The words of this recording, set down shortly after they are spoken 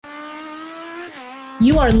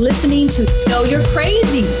You are listening to Know You're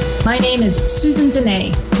Crazy. My name is Susan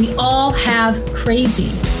Denee. We all have crazy.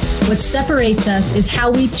 What separates us is how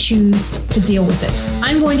we choose to deal with it.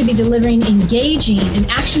 I'm going to be delivering engaging and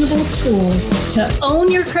actionable tools to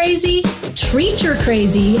own your crazy, treat your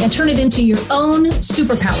crazy, and turn it into your own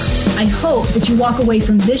superpower. I hope that you walk away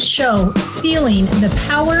from this show feeling the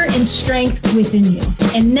power and strength within you.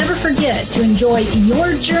 And never forget to enjoy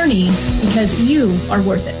your journey because you are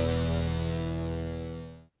worth it.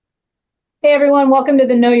 Hey everyone, welcome to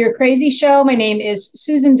the Know You're Crazy show. My name is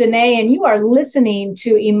Susan Denee, and you are listening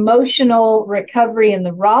to Emotional Recovery in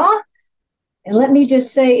the Raw. And let me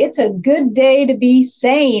just say, it's a good day to be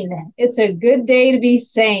sane. It's a good day to be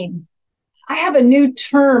sane. I have a new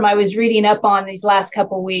term I was reading up on these last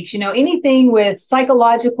couple of weeks. You know, anything with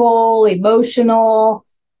psychological, emotional,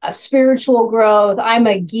 spiritual growth, I'm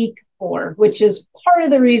a geek for, which is part of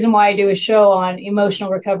the reason why I do a show on emotional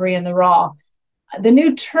recovery in the raw. The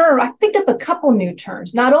new term, I picked up a couple new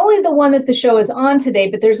terms, not only the one that the show is on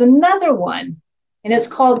today, but there's another one, and it's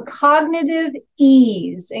called cognitive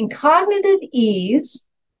ease. And cognitive ease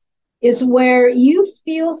is where you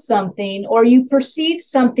feel something or you perceive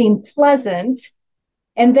something pleasant,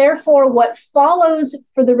 and therefore what follows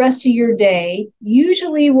for the rest of your day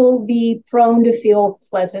usually will be prone to feel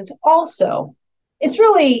pleasant also. It's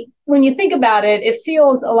really, when you think about it, it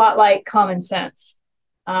feels a lot like common sense.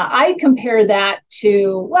 I compare that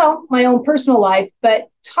to, well, my own personal life, but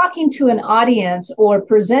talking to an audience or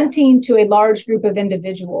presenting to a large group of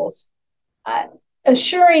individuals,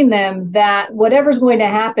 assuring them that whatever's going to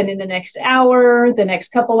happen in the next hour, the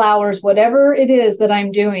next couple hours, whatever it is that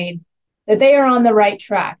I'm doing, that they are on the right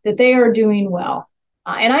track, that they are doing well.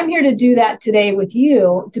 And I'm here to do that today with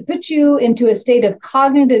you, to put you into a state of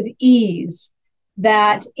cognitive ease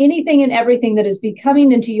that anything and everything that is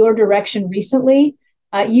becoming into your direction recently,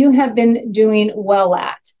 you have been doing well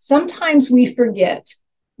at. Sometimes we forget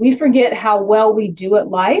how well we do at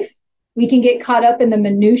life. We can get caught up in the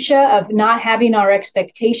minutia of not having our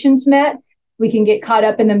expectations met. We can get caught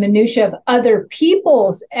up in the minutia of other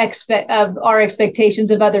people's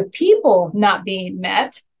expectations of other people not being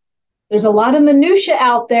met. There's a lot of minutia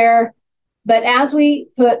out there, but as we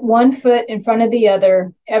put one foot in front of the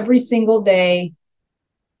other every single day,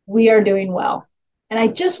 we are doing well. And I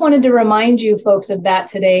just wanted to remind you folks of that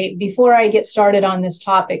today before I get started on this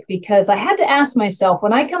topic, because I had to ask myself,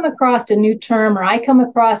 when I come across a new term or I come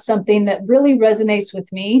across something that really resonates with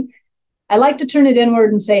me, I like to turn it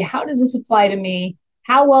inward and say, how does this apply to me?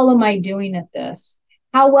 How well am I doing at this?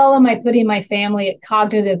 How well am I putting my family at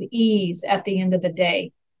cognitive ease at the end of the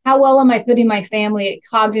day? How well am I putting my family at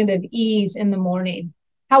cognitive ease in the morning?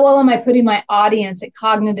 How well am I putting my audience at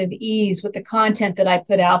cognitive ease with the content that I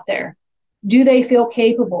put out there? Do they feel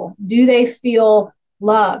capable? Do they feel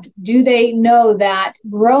loved? Do they know that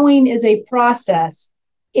growing is a process?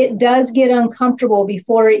 It does get uncomfortable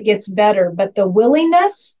before it gets better, but the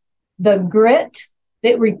willingness, the grit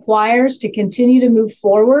that requires to continue to move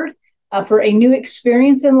forward for a new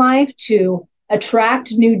experience in life, to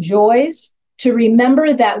attract new joys, to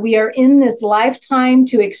remember that we are in this lifetime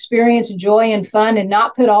to experience joy and fun and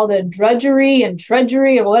not put all the drudgery and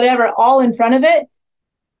trudgery or whatever all in front of it.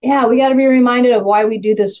 Yeah, we got to be reminded of why we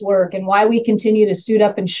do this work and why we continue to suit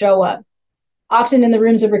up and show up. Often in the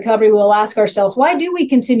rooms of recovery, we'll ask ourselves, why do we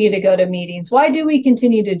continue to go to meetings? Why do we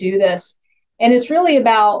continue to do this? And it's really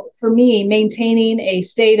about, for me, maintaining a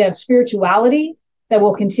state of spirituality that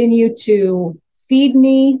will continue to feed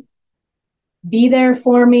me, be there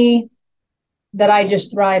for me, that I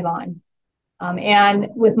just thrive on. And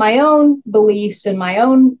with my own beliefs and my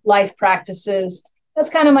own life practices, that's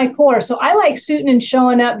kind of my core. So I like suiting and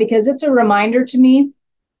showing up because it's a reminder to me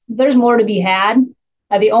there's more to be had.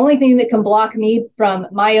 The only thing that can block me from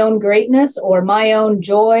my own greatness or my own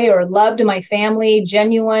joy or love to my family,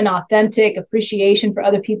 genuine, authentic appreciation for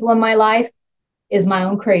other people in my life is my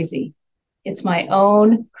own crazy. It's my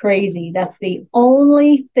own crazy. That's the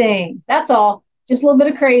only thing. That's all. Just a little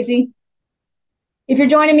bit of crazy. If you're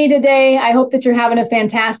joining me today, I hope that you're having a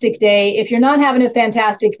fantastic day. If you're not having a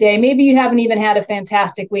fantastic day, maybe you haven't even had a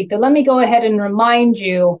fantastic week, then let me go ahead and remind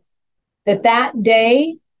you that that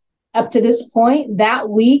day up to this point, that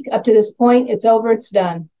week up to this point, it's over, it's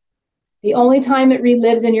done. The only time it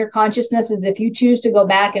relives in your consciousness is if you choose to go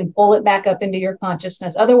back and pull it back up into your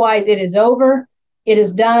consciousness. Otherwise, it is over, it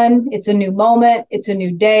is done, it's a new moment, it's a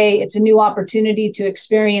new day, it's a new opportunity to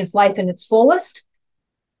experience life in its fullest.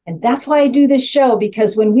 And that's why I do this show,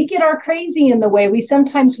 because when we get our crazy in the way, we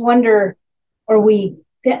sometimes wonder,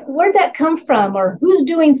 where'd that come from? Or who's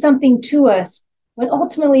doing something to us? When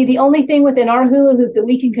ultimately the only thing within our hula hoop that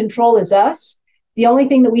we can control is us. The only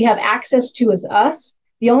thing that we have access to is us.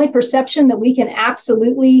 The only perception that we can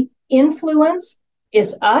absolutely influence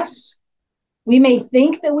is us. We may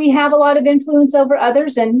think that we have a lot of influence over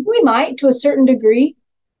others, and we might to a certain degree.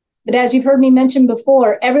 But as you've heard me mention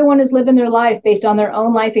before, everyone is living their life based on their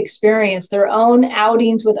own life experience, their own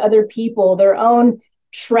outings with other people, their own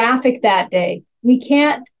traffic that day. We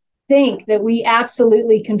can't think that we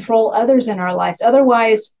absolutely control others in our lives.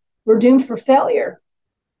 Otherwise, we're doomed for failure.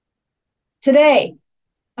 Today,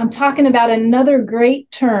 I'm talking about another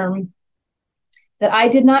great term that I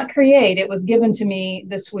did not create. It was given to me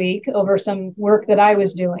this week over some work that I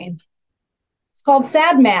was doing. It's called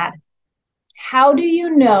SAD-MAD. How do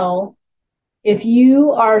you know if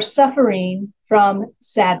you are suffering from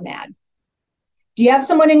SAD-MAD? Do you have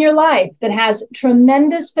someone in your life that has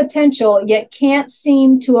tremendous potential yet can't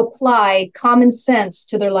seem to apply common sense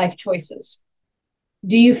to their life choices?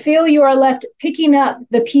 Do you feel you are left picking up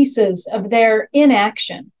the pieces of their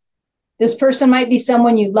inaction? This person might be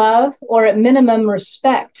someone you love or at minimum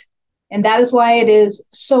respect, and that is why it is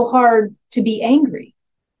so hard to be angry.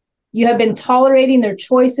 You have been tolerating their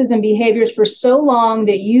choices and behaviors for so long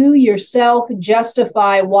that you yourself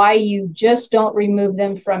justify why you just don't remove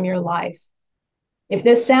them from your life. If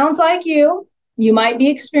this sounds like you might be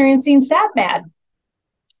experiencing SAD-MAD.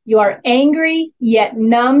 You are angry yet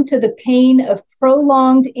numb to the pain of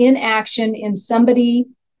prolonged inaction in somebody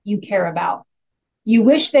you care about. You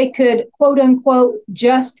wish they could, quote unquote,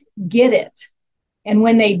 just get it. And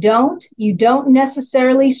when they don't, you don't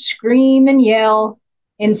necessarily scream and yell.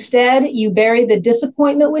 Instead, you bury the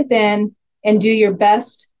disappointment within and do your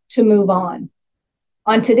best to move on.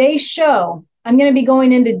 On today's show, I'm going to be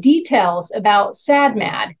going into details about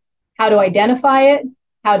SAD-MAD, how to identify it,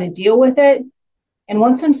 how to deal with it, and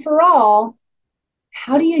once and for all,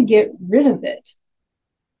 how do you get rid of it?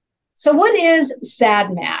 So what is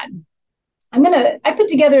SAD-MAD? I put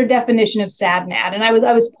together a definition of SAD-MAD, and I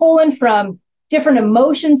was pulling from different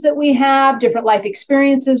emotions that we have, different life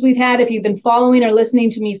experiences we've had. If you've been following or listening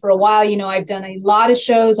to me for a while, you know I've done a lot of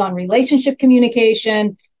shows on relationship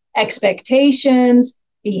communication, expectations,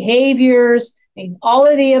 behaviors, and all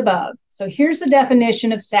of the above. So here's the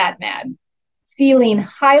definition of SAD-MAD. Feeling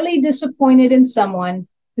highly disappointed in someone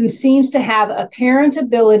who seems to have apparent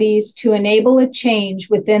abilities to enable a change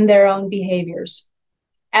within their own behaviors.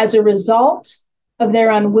 As a result of their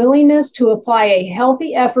unwillingness to apply a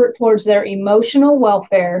healthy effort towards their emotional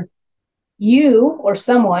welfare, you or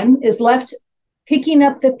someone is left picking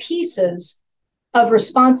up the pieces of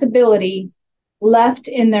responsibility left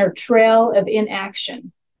in their trail of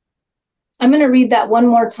inaction. I'm going to read that one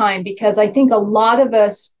more time because I think a lot of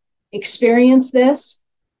us experience this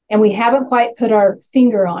and we haven't quite put our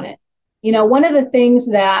finger on it. You know, one of the things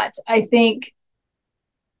that I think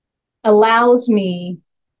allows me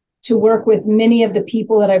to work with many of the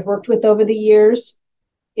people that I've worked with over the years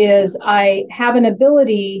is I have an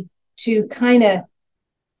ability to kind of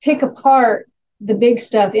pick apart the big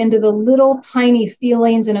stuff into the little tiny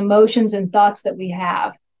feelings and emotions and thoughts that we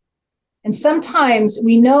have. And sometimes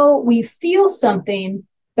we know we feel something,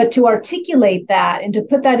 but to articulate that and to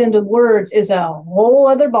put that into words is a whole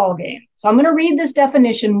other ballgame. So I'm going to read this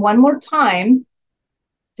definition one more time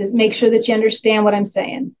to make sure that you understand what I'm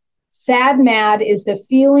saying. SAD-MAD is the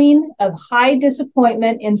feeling of high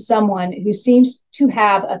disappointment in someone who seems to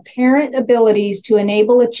have apparent abilities to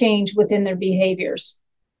enable a change within their behaviors.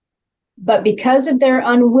 But because of their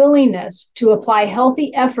unwillingness to apply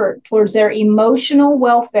healthy effort towards their emotional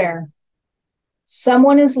welfare,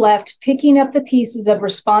 someone is left picking up the pieces of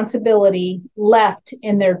responsibility left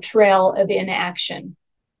in their trail of inaction.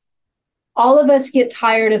 All of us get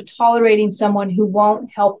tired of tolerating someone who won't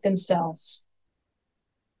help themselves.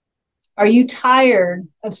 Are you tired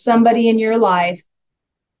of somebody in your life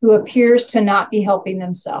who appears to not be helping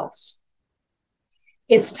themselves?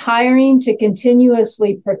 It's tiring to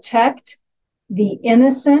continuously protect the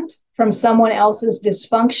innocent from someone else's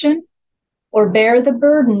dysfunction or bear the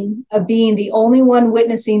burden of being the only one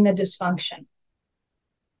witnessing the dysfunction.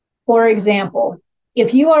 For example,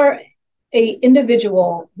 if you are an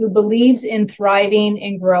individual who believes in thriving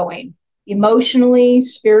and growing emotionally,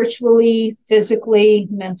 spiritually, physically,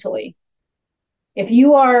 mentally, if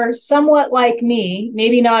you are somewhat like me,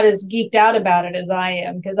 maybe not as geeked out about it as I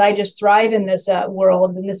am, because I just thrive in this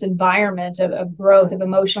world, in this environment of growth, of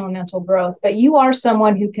emotional and mental growth, but you are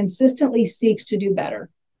someone who consistently seeks to do better.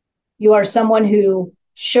 You are someone who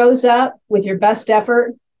shows up with your best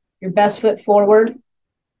effort, your best foot forward.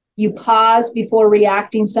 You pause before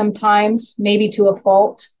reacting sometimes, maybe to a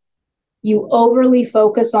fault. You overly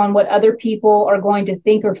focus on what other people are going to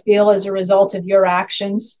think or feel as a result of your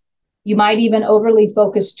actions. You might even overly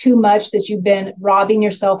focus too much that you've been robbing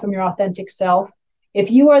yourself from your authentic self. If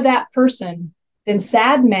you are that person, then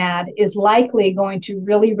sad mad is likely going to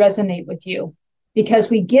really resonate with you, because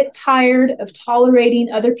we get tired of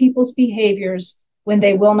tolerating other people's behaviors when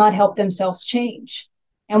they will not help themselves change.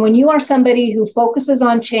 And when you are somebody who focuses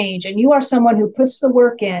on change, and you are someone who puts the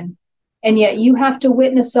work in, and yet you have to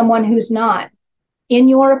witness someone who's not, in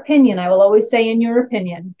your opinion, I will always say in your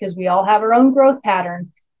opinion, because we all have our own growth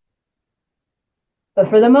pattern. But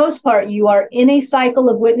for the most part, you are in a cycle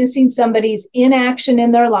of witnessing somebody's inaction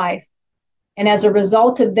in their life. And as a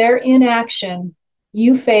result of their inaction,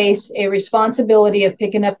 you face a responsibility of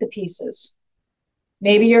picking up the pieces.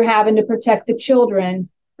 Maybe you're having to protect the children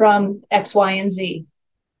from X, Y, and Z.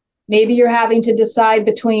 Maybe you're having to decide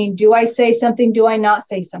between, do I say something? Do I not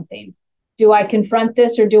say something? Do I confront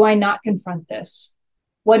this or do I not confront this?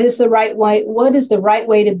 What is the right way? What is the right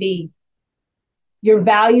way to be? Your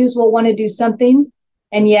values will want to do something,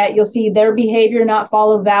 and yet you'll see their behavior not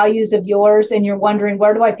follow values of yours. And you're wondering,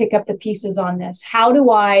 where do I pick up the pieces on this? How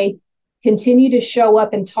do I continue to show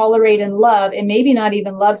up and tolerate and love, and maybe not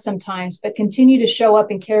even love sometimes, but continue to show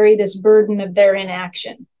up and carry this burden of their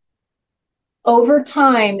inaction? Over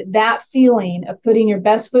time, that feeling of putting your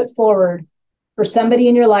best foot forward for somebody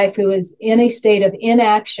in your life who is in a state of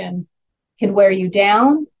inaction can wear you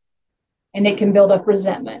down, and it can build up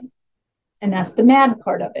resentment. And that's the mad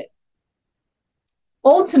part of it.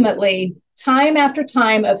 Ultimately, time after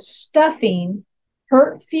time of stuffing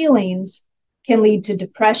hurt feelings can lead to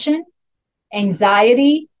depression,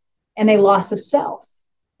 anxiety, and a loss of self.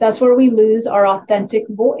 That's where we lose our authentic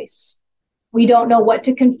voice. We don't know what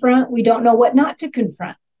to confront. We don't know what not to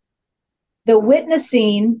confront. The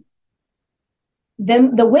witnesser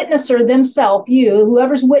themselves, you,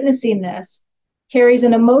 whoever's witnessing this, carries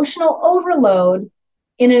an emotional overload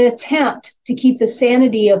in an attempt to keep the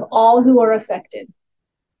sanity of all who are affected.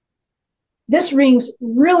 This rings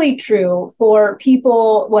really true for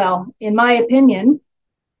people, well, in my opinion,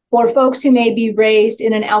 for folks who may be raised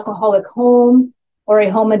in an alcoholic home or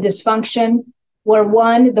a home of dysfunction, where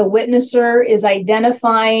one, the witnesser is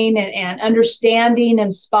identifying and understanding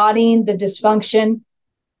and spotting the dysfunction.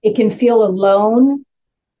 It can feel alone.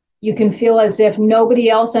 You can feel as if nobody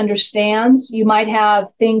else understands. You might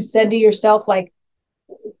have things said to yourself like,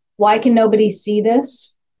 why can nobody see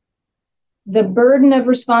this? The burden of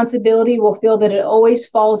responsibility will feel that it always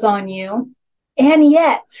falls on you. And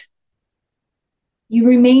yet, you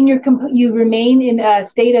remain in a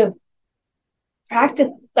state of practice,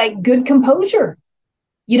 like good composure.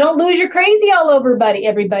 You don't lose your crazy all over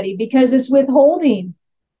everybody, because it's withholding.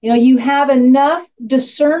 You have enough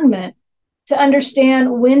discernment to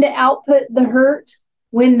understand when to output the hurt,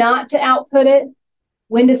 when not to output it,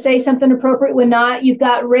 when to say something appropriate, when not. You've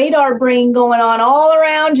got radar brain going on all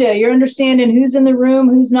around you. You're understanding who's in the room,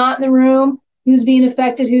 who's not in the room, who's being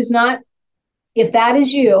affected, who's not. If that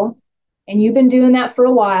is you, and you've been doing that for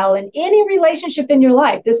a while, in any relationship in your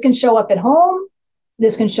life, this can show up at home,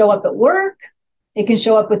 this can show up at work, it can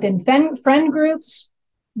show up within friend groups.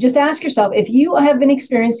 Just ask yourself, if you have been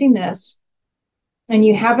experiencing this and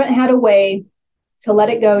you haven't had a way to let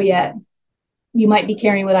it go yet, you might be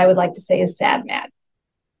carrying what I would like to say is sad mad.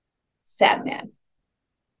 Sad mad.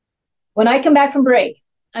 When I come back from break,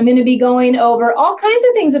 I'm going to be going over all kinds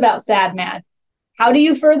of things about sad mad. How do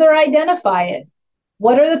you further identify it?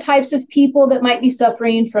 What are the types of people that might be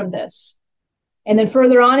suffering from this? And then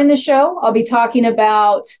further on in the show, I'll be talking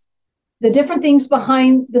about the different things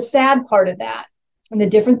behind the sad part of that, and the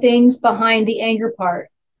different things behind the anger part.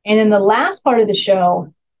 And in the last part of the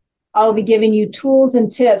show, I'll be giving you tools and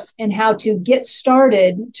tips in how to get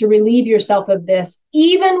started to relieve yourself of this,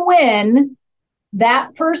 even when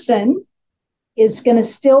that person is going to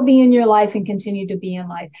still be in your life and continue to be in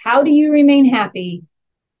life. How do you remain happy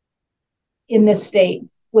in this state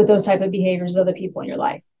with those type of behaviors of other people in your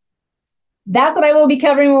life? That's what I will be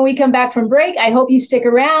covering when we come back from break. I hope you stick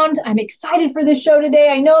around. I'm excited for this show today.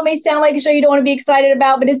 I know it may sound like a show you don't want to be excited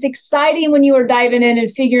about, but it's exciting when you are diving in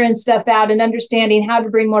and figuring stuff out and understanding how to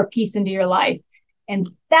bring more peace into your life. And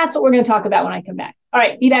that's what we're going to talk about when I come back. All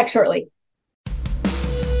right, be back shortly.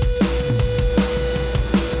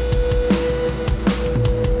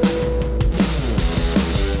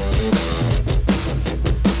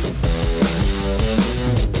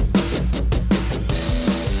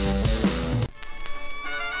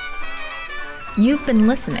 You've been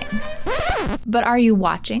listening, but are you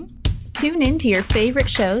watching? Tune in to your favorite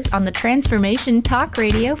shows on the Transformation Talk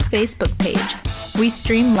Radio Facebook page. We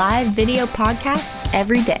stream live video podcasts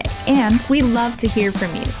every day, and we love to hear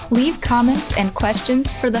from you. Leave comments and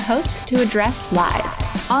questions for the host to address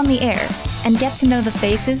live, on the air, and get to know the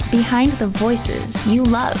faces behind the voices you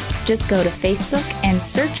love. Just go to Facebook and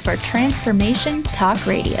search for Transformation Talk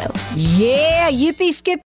Radio. Yeah, yippee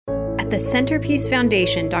skip. At the Centerpiece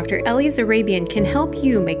Foundation, Dr. Ellie Zarabian can help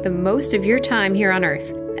you make the most of your time here on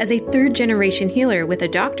Earth. As a third-generation healer with a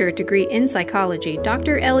doctorate degree in psychology,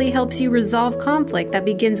 Dr. Ellie helps you resolve conflict that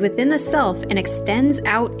begins within the self and extends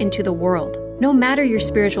out into the world. No matter your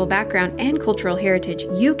spiritual background and cultural heritage,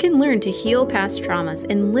 you can learn to heal past traumas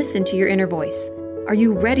and listen to your inner voice. Are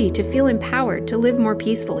you ready to feel empowered to live more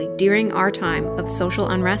peacefully during our time of social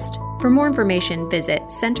unrest? For more information, visit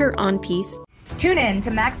centeronpeace.com. Tune in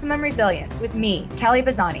to Maximum Resilience with me, Kelly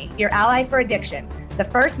Bazzani, your ally for addiction, the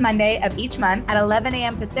first Monday of each month at 11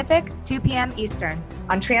 a.m. Pacific, 2 p.m. Eastern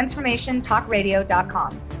on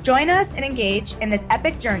TransformationTalkRadio.com. Join us and engage in this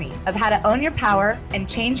epic journey of how to own your power and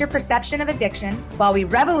change your perception of addiction while we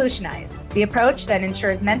revolutionize the approach that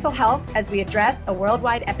ensures mental health as we address a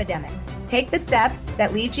worldwide epidemic. Take the steps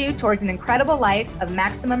that lead you towards an incredible life of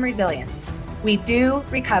maximum resilience. We do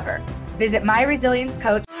recover. Visit My Resilience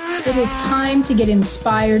Coach. It is time to get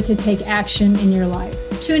inspired to take action in your life.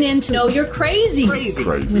 Tune in to Know You're Crazy.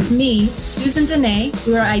 With me, Susan Denee.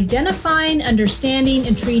 We are identifying, understanding,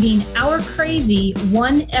 and treating our crazy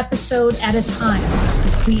one episode at a time.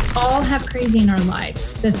 We all have crazy in our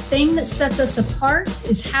lives. The thing that sets us apart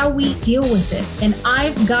is how we deal with it. And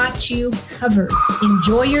I've got you covered.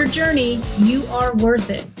 Enjoy your journey. You are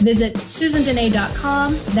worth it. Visit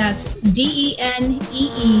SusanDenee.com. That's DENEE.com.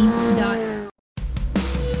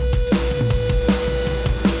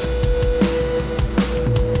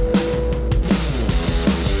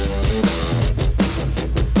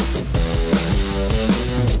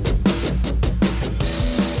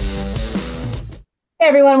 Hey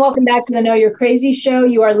everyone, welcome back to the Know You're Crazy show.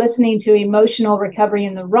 You are listening to Emotional Recovery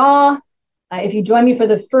in the Raw. If you join me for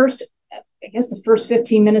the first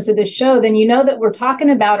 15 minutes of this show, then you know that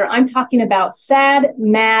I'm talking about sad,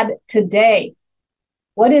 mad today.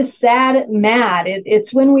 What is sad, mad?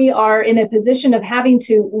 It's when we are in a position of having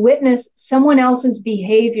to witness someone else's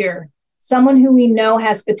behavior, someone who we know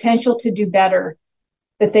has potential to do better,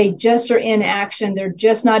 but they just are in action. They're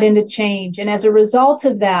just not into change. And as a result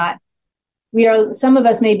of that, some of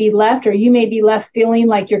us may be left, or you may be left feeling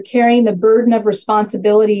like you're carrying the burden of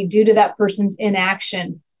responsibility due to that person's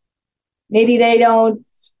inaction. Maybe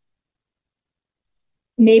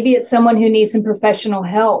it's someone who needs some professional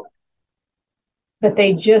help, but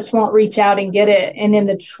they just won't reach out and get it. And in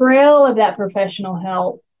the trail of that professional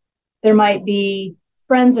help, there might be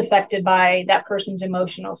friends affected by that person's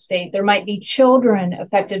emotional state. There might be children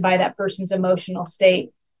affected by that person's emotional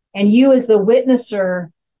state. And you as the witnesser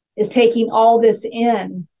is taking all this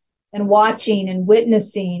in and watching and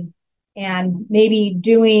witnessing and maybe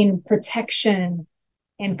doing protection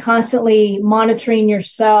and constantly monitoring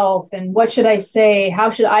yourself. And what should I say? How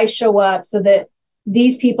should I show up so that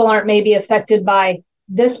these people aren't maybe affected by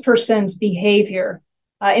this person's behavior?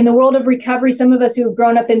 In the world of recovery, some of us who have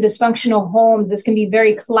grown up in dysfunctional homes, this can be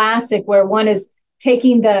very classic, where one is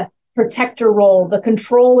taking the protector role, the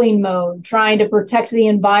controlling mode, trying to protect the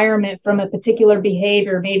environment from a particular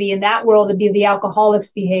behavior. Maybe in that world, it'd be the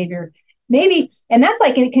alcoholic's behavior. Maybe, and that's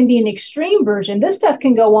like, it can be an extreme version. This stuff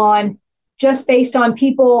can go on just based on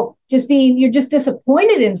people you're just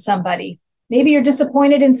disappointed in somebody. Maybe you're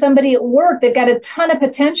disappointed in somebody at work. They've got a ton of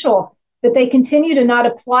potential, but they continue to not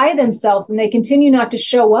apply themselves and they continue not to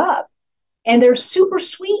show up. And they're super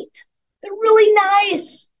sweet. They're really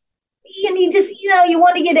nice. And you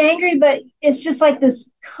want to get angry, but it's just like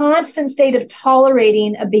this constant state of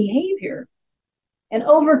tolerating a behavior. And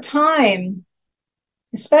over time,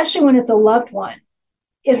 especially when it's a loved one,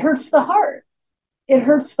 it hurts the heart. It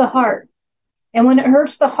hurts the heart. And when it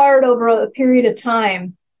hurts the heart over a period of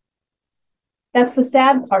time, that's the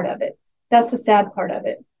sad part of it. That's the sad part of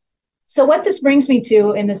it. So what this brings me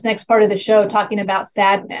to in this next part of the show, talking about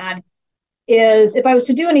sad, mad, is if I was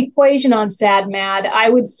to do an equation on sad, mad, I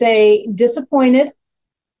would say disappointed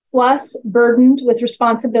plus burdened with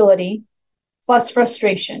responsibility plus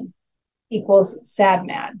frustration equals sad,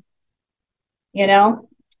 mad.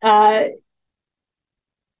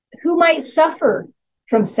 Who might suffer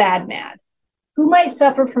from sad, mad? Who might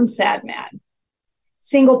suffer from sad, mad?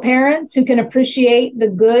 Single parents who can appreciate the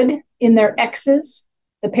good in their exes,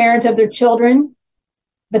 the parent of their children,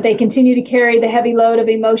 but they continue to carry the heavy load of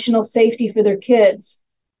emotional safety for their kids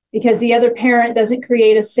because the other parent doesn't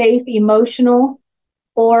create a safe, emotional,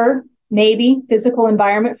 or maybe physical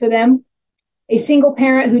environment for them. A single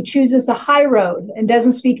parent who chooses the high road and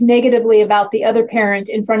doesn't speak negatively about the other parent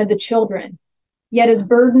in front of the children, yet is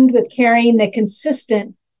burdened with carrying the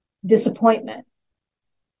consistent disappointment.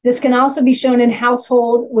 This can also be shown in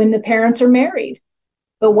household when the parents are married,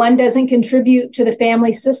 but one doesn't contribute to the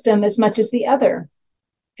family system as much as the other.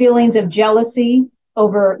 Feelings of jealousy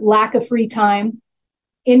over lack of free time,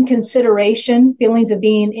 inconsideration, feelings of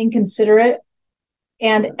being inconsiderate,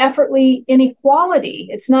 and effortly inequality.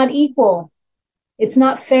 It's not equal. It's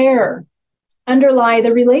not fair. Underlie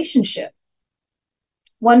the relationship.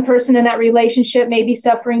 One person in that relationship may be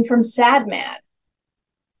suffering from sad mad,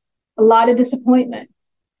 a lot of disappointment.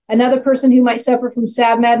 Another person who might suffer from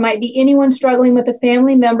sad mad might be anyone struggling with a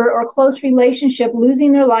family member or close relationship,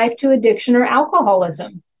 losing their life to addiction or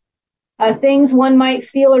alcoholism. Things one might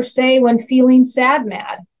feel or say when feeling sad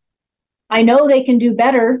mad. I know they can do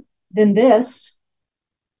better than this.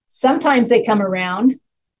 Sometimes they come around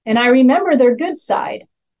and I remember their good side.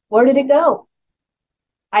 Where did it go?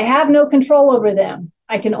 I have no control over them.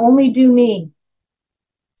 I can only do me.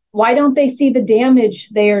 Why don't they see the damage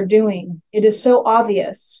they are doing? It is so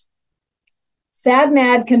obvious. Sad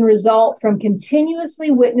mad can result from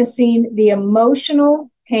continuously witnessing the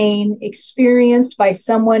emotional pain experienced by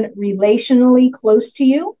someone relationally close to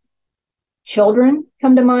you. Children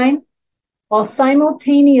come to mind, while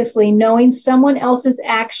simultaneously knowing someone else's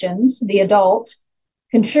actions, the adult,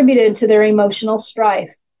 contributed to their emotional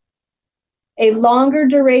strife. A longer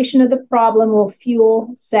duration of the problem will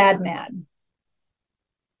fuel sad mad.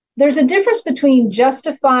 There's a difference between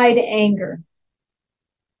justified anger.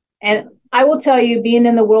 And I will tell you, being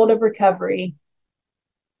in the world of recovery,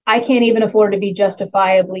 I can't even afford to be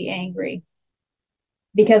justifiably angry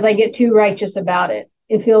because I get too righteous about it.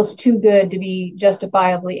 It feels too good to be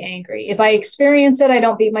justifiably angry. If I experience it, I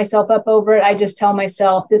don't beat myself up over it. I just tell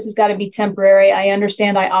myself, this has got to be temporary. I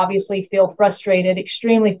understand I obviously feel frustrated,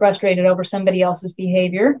 extremely frustrated over somebody else's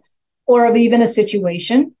behavior or of even a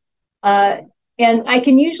situation. And I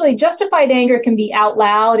can usually, justified anger can be out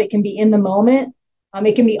loud. It can be in the moment.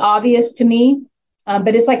 It can be obvious to me,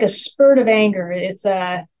 but it's like a spurt of anger. It's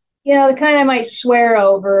the kind I might swear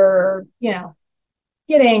over, or,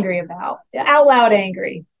 get angry about, out loud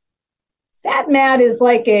angry. Sad mad is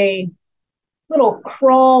like a little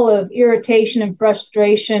crawl of irritation and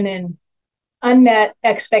frustration and unmet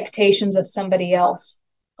expectations of somebody else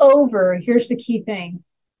over, here's the key thing,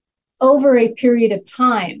 over a period of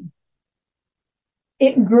time.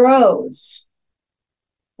 It grows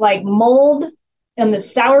like mold and the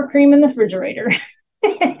sour cream in the refrigerator.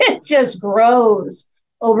 It just grows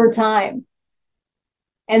over time.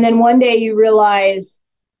 And then one day you realize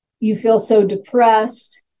you feel so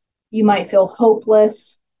depressed. You might feel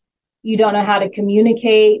hopeless. You don't know how to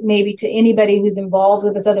communicate maybe to anybody who's involved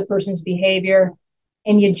with this other person's behavior.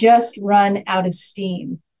 And you just run out of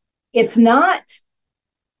steam. It's not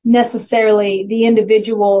necessarily the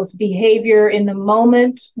individual's behavior in the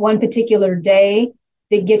moment, one particular day,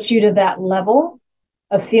 that gets you to that level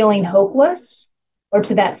of feeling hopeless or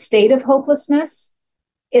to that state of hopelessness.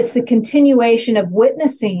 It's the continuation of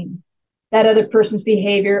witnessing that other person's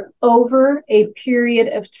behavior over a period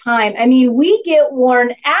of time. I mean, we get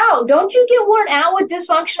worn out. Don't you get worn out with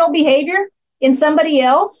dysfunctional behavior in somebody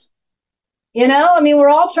else? We're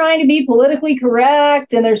all trying to be politically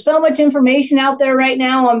correct, and there's so much information out there right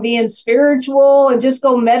now on being spiritual and just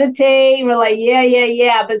go meditate. And we're like,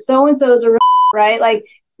 yeah, but so-and-so's a right? Like,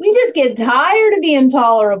 we just get tired of being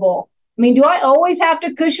tolerable. I mean, do I always have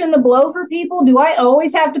to cushion the blow for people? Do I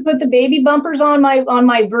always have to put the baby bumpers on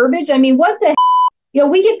my verbiage? I mean, what the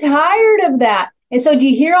we get tired of that. And so do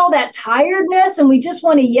you hear all that tiredness? And we just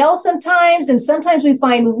want to yell sometimes. And sometimes we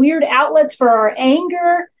find weird outlets for our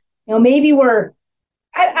anger. Maybe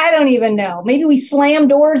I don't even know. Maybe we slam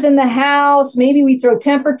doors in the house. Maybe we throw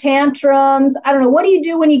temper tantrums. I don't know. What do you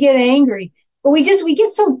do when you get angry? But we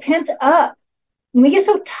get so pent up and we get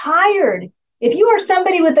so tired. If you are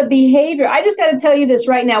somebody with a behavior, I just got to tell you this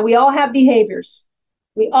right now. We all have behaviors.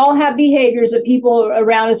 We all have behaviors that people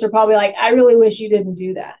around us are probably like, I really wish you didn't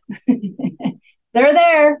do that. They're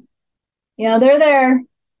there. They're there.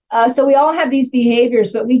 So we all have these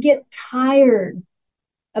behaviors, but we get tired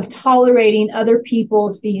of tolerating other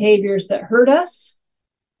people's behaviors that hurt us,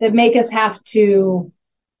 that make us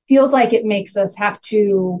feels like it makes us have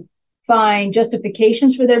to find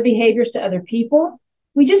justifications for their behaviors to other people.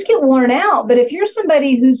 We just get worn out. But if you're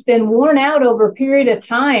somebody who's been worn out over a period of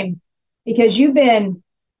time because you've been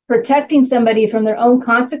protecting somebody from their own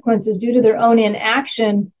consequences due to their own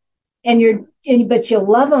inaction, but you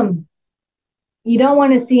love them, you don't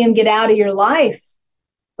want to see them get out of your life.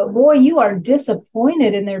 But boy, you are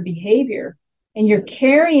disappointed in their behavior, and you're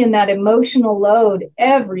carrying that emotional load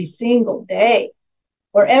every single day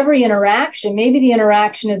or every interaction. Maybe the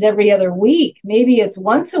interaction is every other week. Maybe it's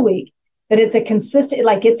once a week, but it's a consistent,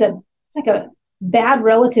 it's like a bad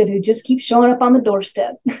relative who just keeps showing up on the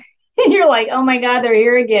doorstep. And you're like, oh my God, they're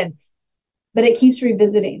here again. But it keeps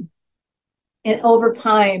revisiting. And over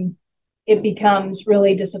time, it becomes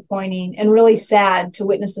really disappointing and really sad to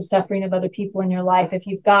witness the suffering of other people in your life if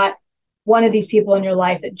you've got one of these people in your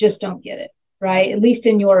life that just don't get it, right? At least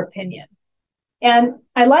in your opinion. And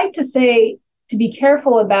I like to say to be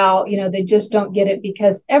careful about, they just don't get it,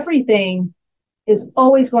 because everything is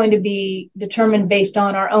always going to be determined based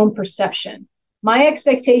on our own perception. My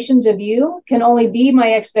expectations of you can only be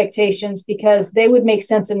my expectations because they would make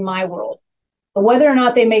sense in my world. But whether or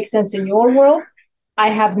not they make sense in your world, I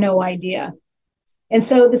have no idea. And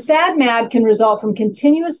so the sad mad can result from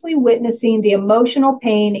continuously witnessing the emotional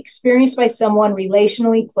pain experienced by someone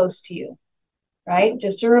relationally close to you, right?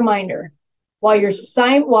 Just a reminder,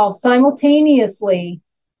 while simultaneously,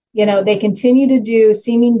 they continue to do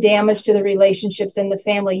seeming damage to the relationships in the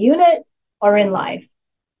family unit or in life.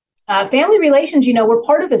 Family relations, we're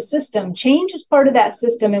part of a system. Change is part of that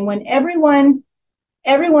system. And when everyone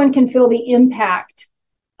can feel the impact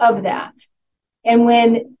of that. And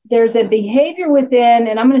when there's a behavior within,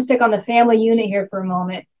 and I'm going to stick on the family unit here for a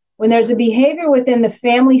moment, when there's a behavior within the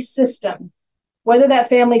family system, whether that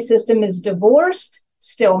family system is divorced,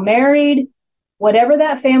 still married, whatever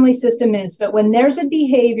that family system is, but when there's a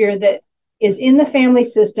behavior that is in the family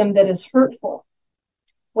system that is hurtful,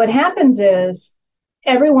 what happens is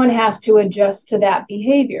everyone has to adjust to that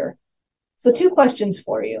behavior. So 2 questions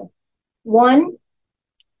for you. 1,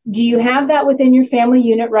 do you have that within your family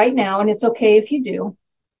unit right now? And it's okay if you do.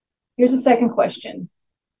 Here's a second question.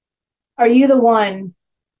 Are you the one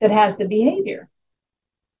that has the behavior?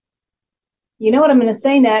 You know what I'm going to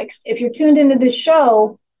say next. If you're tuned into this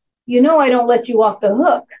show, I don't let you off the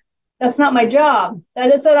hook. That's not my job.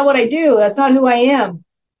 That's not what I do. That's not who I am.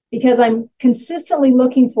 Because I'm consistently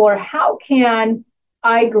looking for, how can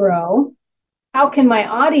I grow? How can my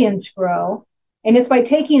audience grow? And it's by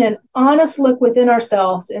taking an honest look within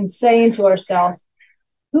ourselves and saying to ourselves,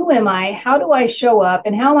 who am I? How do I show up?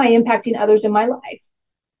 And how am I impacting others in my life?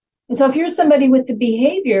 And so if you're somebody with the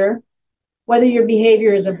behavior, whether your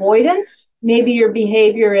behavior is avoidance, maybe your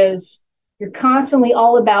behavior is you're constantly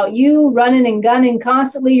all about you, running and gunning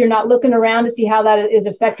constantly. You're not looking around to see how that is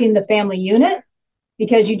affecting the family unit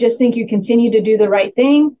because you just think you continue to do the right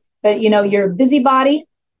thing. But, you're a busybody.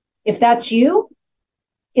 If that's you,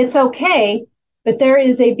 it's okay. But there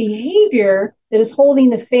is a behavior that is holding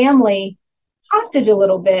the family hostage a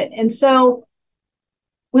little bit. And so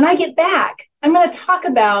when I get back, I'm going to talk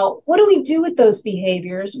about, what do we do with those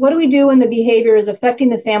behaviors? What do we do when the behavior is affecting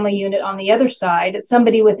the family unit on the other side? It's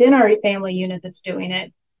somebody within our family unit that's doing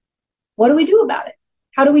it. What do we do about it?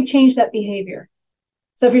 How do we change that behavior?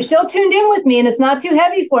 So if you're still tuned in with me and it's not too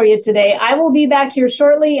heavy for you today, I will be back here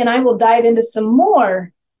shortly and I will dive into some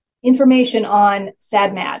more information on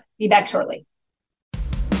Sad Mad. Be back shortly.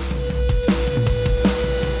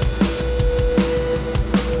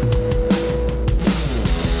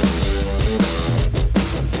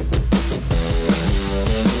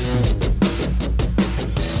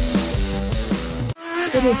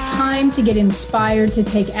 It is time to get inspired to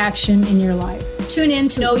take action in your life. Tune in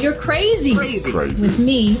to Know You're Crazy. With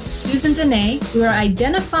me, Susan Denee. We are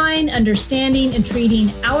identifying, understanding, and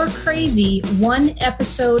treating our crazy one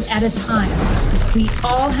episode at a time. We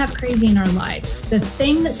all have crazy in our lives. The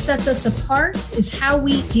thing that sets us apart is how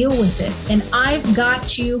we deal with it. And I've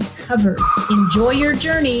got you covered. Enjoy your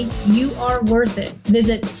journey. You are worth it.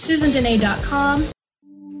 Visit SusanDenee.com.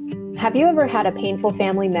 Have you ever had a painful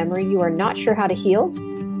family memory you are not sure how to heal?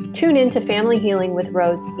 Tune in to Family Healing with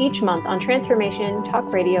Rose each month on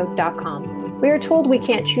TransformationTalkRadio.com. We are told we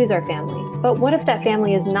can't choose our family, but what if that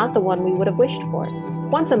family is not the one we would have wished for?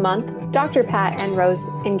 Once a month, Dr. Pat and Rose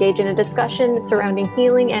engage in a discussion surrounding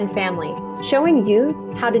healing and family, showing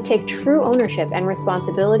you how to take true ownership and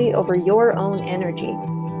responsibility over your own energy.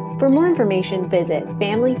 For more information, visit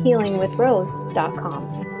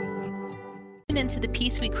FamilyHealingWithRose.com. Tune into The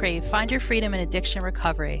Peace We Crave, Find Your Freedom in Addiction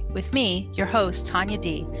Recovery with me, your host, Tanya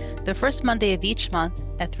D., the first Monday of each month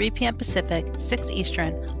at 3 p.m. Pacific, 6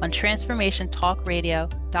 Eastern on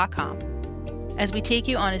TransformationTalkRadio.com. As we take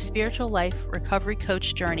you on a spiritual life recovery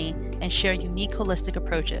coach journey and share unique holistic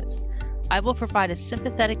approaches, I will provide a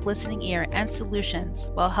sympathetic listening ear and solutions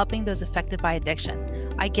while helping those affected by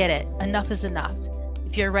addiction. I get it. Enough is enough.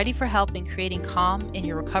 If you're ready for help in creating calm in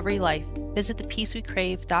your recovery life, visit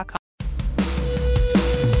thepeacewecrave.com.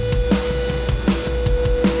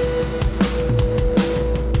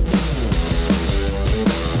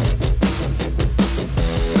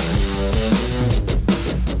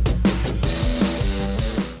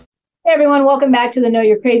 Hey everyone, welcome back to the Know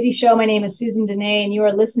You're Crazy show. My name is Susan Denee, and you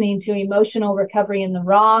are listening to Emotional Recovery in the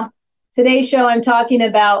Raw. Today's show, I'm talking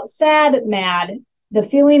about sad mad, the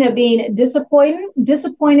feeling of being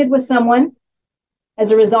disappointed with someone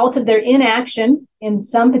as a result of their inaction in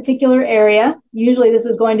some particular area. Usually this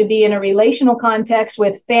is going to be in a relational context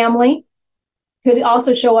with family. Could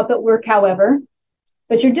also show up at work, however.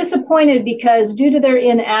 But you're disappointed because due to their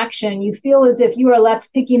inaction, you feel as if you are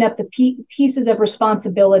left picking up the pieces of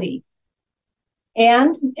responsibility.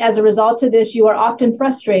 And as a result of this, you are often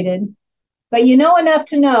frustrated, but you know enough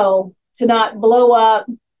to know to not blow up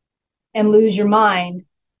and lose your mind.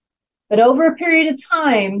 But over a period of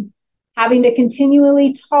time, having to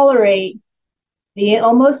continually tolerate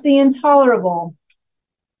almost the intolerable,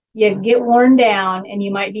 you get worn down and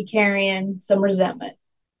you might be carrying some resentment.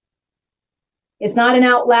 It's not an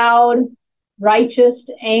out loud, righteous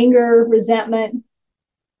anger, resentment.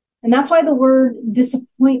 And that's why the word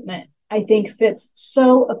disappointment, I think, fits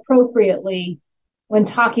so appropriately when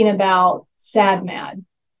talking about sad mad.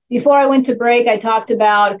 Before I went to break, I talked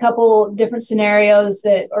about a couple different scenarios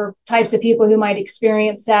or types of people who might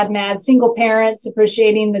experience sad mad. Single parents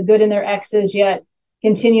appreciating the good in their exes, yet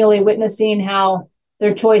continually witnessing how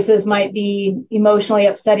their choices might be emotionally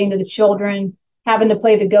upsetting to the children, having to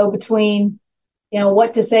play the go-between,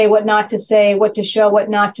 what to say, what not to say, what to show, what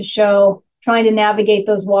not to show, trying to navigate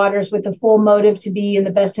those waters with the full motive to be in the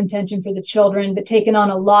best intention for the children, but taking on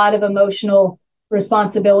a lot of emotional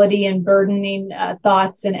responsibility and burdening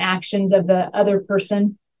thoughts and actions of the other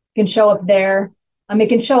person. Can show up there. It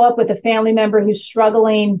can show up with a family member who's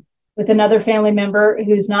struggling with another family member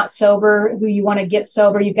who's not sober, who you want to get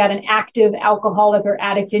sober. You've got an active alcoholic or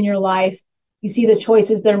addict in your life. You see the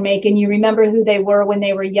choices they're making. You remember who they were when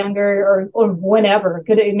they were younger or whenever.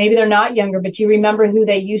 Maybe they're not younger, but you remember who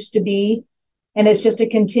they used to be. And it's just a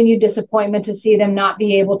continued disappointment to see them not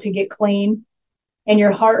be able to get clean. And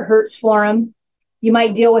your heart hurts for them. You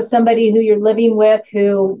might deal with somebody who you're living with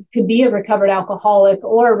who could be a recovered alcoholic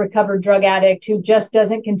or a recovered drug addict who just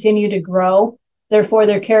doesn't continue to grow. Therefore,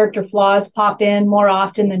 their character flaws pop in more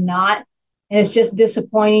often than not. And it's just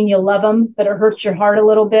disappointing. You love them, but it hurts your heart a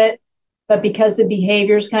little bit. But because the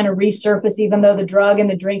behaviors kind of resurface, even though the drug and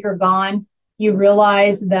the drink are gone, you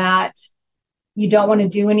realize that you don't want to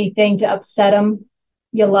do anything to upset them.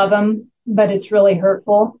 You love them, but it's really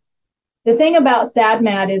hurtful. The thing about sad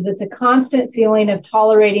mad is it's a constant feeling of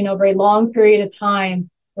tolerating over a long period of time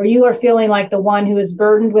where you are feeling like the one who is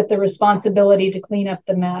burdened with the responsibility to clean up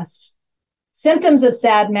the mess. Symptoms of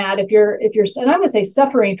sad mad, if you're, and I'm going to say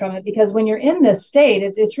suffering from it, because when you're in this state,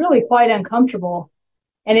 it's really quite uncomfortable.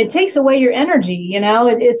 And it takes away your energy.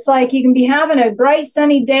 It's like you can be having a bright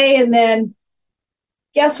sunny day and then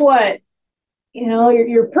guess what?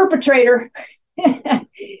 Your perpetrator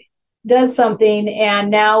does something and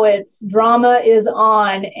now it's drama is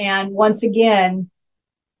on. And once again,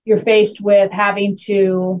 you're faced with having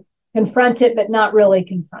to confront it, but not really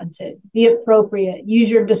confront it. Be appropriate. Use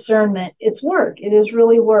your discernment. It's work. It is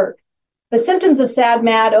really work. The symptoms of sad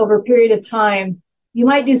mad over a period of time, you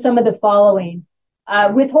might do some of the following.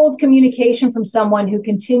 Withhold communication from someone who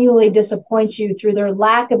continually disappoints you through their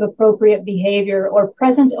lack of appropriate behavior or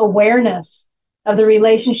present awareness of the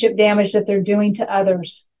relationship damage that they're doing to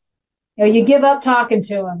others. You give up talking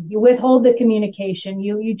to them. You withhold the communication.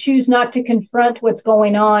 You choose not to confront what's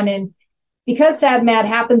going on. And because sad mad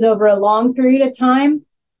happens over a long period of time,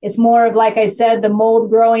 it's more of, like I said, the mold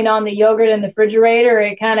growing on the yogurt in the refrigerator.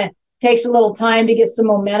 It kind of takes a little time to get some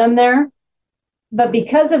momentum there. But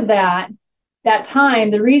because of that time,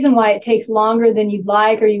 the reason why it takes longer than you'd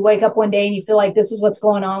like, or you wake up one day and you feel like this is what's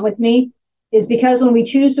going on with me, is because when we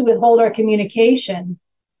choose to withhold our communication,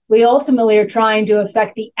 we ultimately are trying to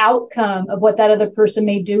affect the outcome of what that other person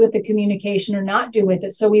may do with the communication or not do with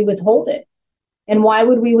it. So we withhold it. And why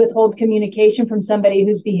would we withhold communication from somebody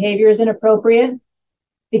whose behavior is inappropriate?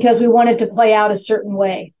 Because we want it to play out a certain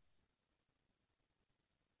way.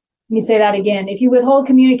 Let me say that again. If you withhold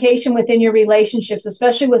communication within your relationships,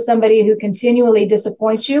 especially with somebody who continually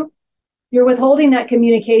disappoints you, you're withholding that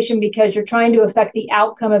communication because you're trying to affect the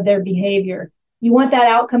outcome of their behavior. You want that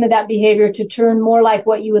outcome of that behavior to turn more like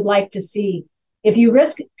what you would like to see. If you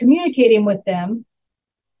risk communicating with them,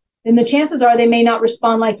 then the chances are they may not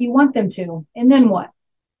respond like you want them to. And then what?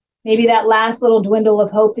 Maybe that last little dwindle of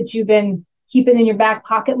hope that you've been keeping in your back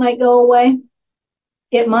pocket might go away.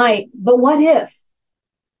 It might. But what if?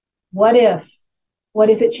 What if? What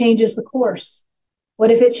if it changes the course?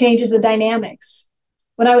 What if it changes the dynamics?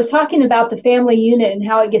 When I was talking about the family unit and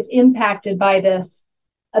how it gets impacted by this,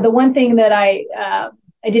 the one thing that I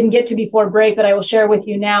didn't get to before break, but I will share with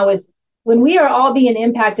you now, is when we are all being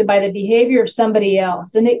impacted by the behavior of somebody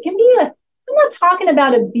else. And it can be I'm not talking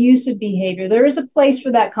about abusive behavior. There is a place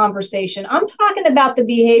for that conversation. I'm talking about the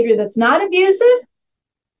behavior that's not abusive,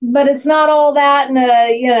 but it's not all that, and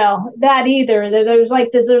that either. There's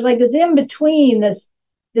like this in between, this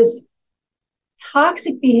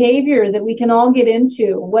toxic behavior that we can all get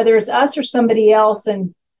into, whether it's us or somebody else.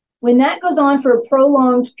 And when that goes on for a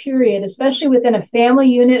prolonged period, especially within a family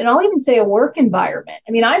unit, and I'll even say a work environment.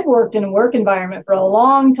 I mean, I've worked in a work environment for a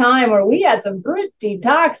long time where we had some pretty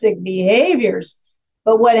toxic behaviors.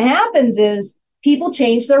 But what happens is people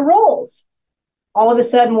change their roles. All of a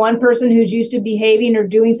sudden, one person who's used to behaving or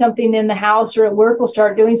doing something in the house or at work will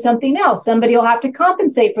start doing something else. Somebody will have to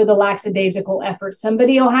compensate for the lackadaisical effort.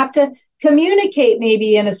 Somebody will have to communicate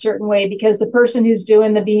maybe in a certain way because the person who's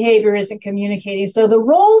doing the behavior isn't communicating. So the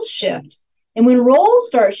roles shift. And when roles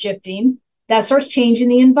start shifting, that starts changing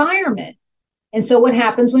the environment. And so what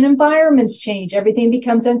happens when environments change? Everything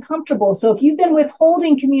becomes uncomfortable. So if you've been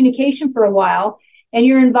withholding communication for a while, and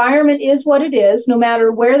your environment is what it is, no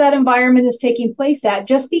matter where that environment is taking place at,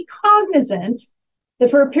 just be cognizant that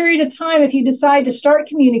for a period of time, if you decide to start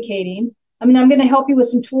communicating, I'm going to help you with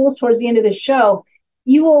some tools towards the end of the show,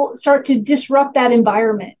 you will start to disrupt that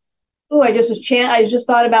environment. Oh, I just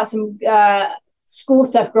thought about some school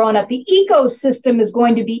stuff growing up. The ecosystem is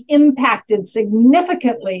going to be impacted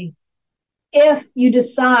significantly if you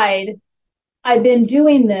decide, I've been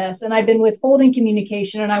doing this and I've been withholding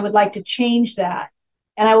communication and I would like to change that.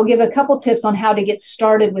 And I will give a couple tips on how to get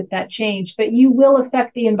started with that change, but you will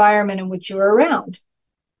affect the environment in which you are around.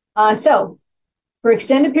 So for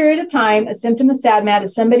extended period of time, a symptom of SADMAD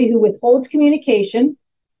is somebody who withholds communication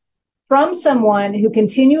from someone who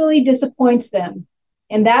continually disappoints them.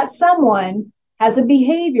 And that someone has a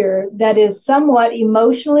behavior that is somewhat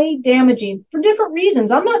emotionally damaging for different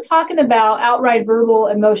reasons. I'm not talking about outright verbal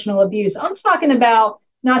emotional abuse. I'm talking about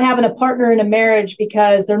not having a partner in a marriage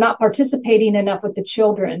because they're not participating enough with the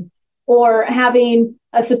children, or having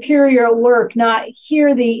a superior at work not hear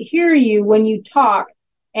you when you talk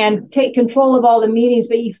and take control of all the meetings,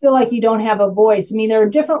 but you feel like you don't have a voice. I mean, there are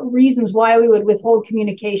different reasons why we would withhold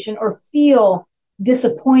communication or feel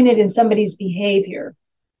disappointed in somebody's behavior.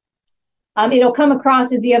 It'll come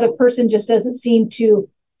across as the other person just doesn't seem to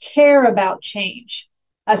care about change.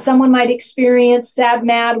 Someone might experience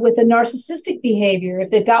SADMAD with a narcissistic behavior if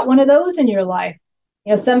they've got one of those in your life.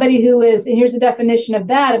 Somebody who is, and here's the definition of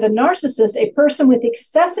that, of a narcissist, a person with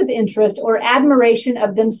excessive interest or admiration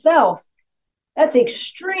of themselves. That's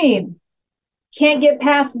extreme. Can't get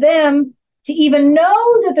past them to even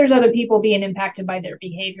know that there's other people being impacted by their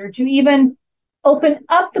behavior, to even open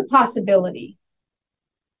up the possibility.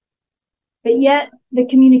 But yet the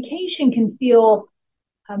communication can feel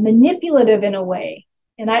manipulative in a way.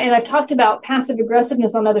 And I've talked about passive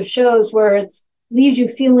aggressiveness on other shows where it leaves you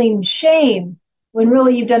feeling shame when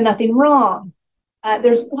really you've done nothing wrong.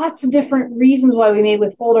 There's lots of different reasons why we may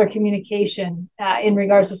withhold our communication in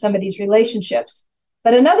regards to some of these relationships.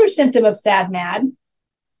 But another symptom of SADMAD,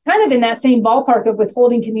 kind of in that same ballpark of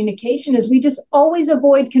withholding communication, is we just always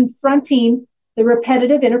avoid confronting the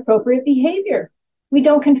repetitive, inappropriate behavior. We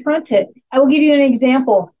don't confront it. I will give you an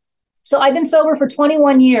example. So I've been sober for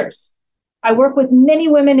 21 years. I work with many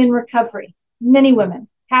women in recovery. Many women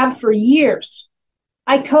have for years.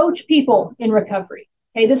 I coach people in recovery.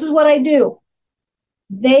 Okay, this is what I do.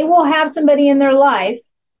 They will have somebody in their life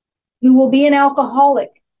who will be an alcoholic.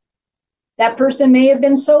 That person may have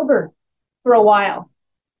been sober for a while.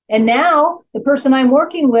 And now the person I'm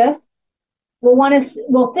working with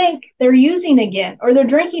will think they're using again or they're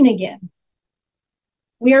drinking again.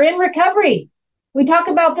 We are in recovery. We talk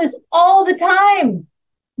about this all the time.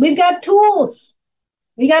 We've got tools.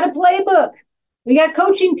 We got a playbook. We got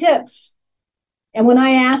coaching tips. And when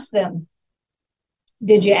I ask them,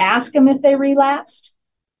 did you ask them if they relapsed?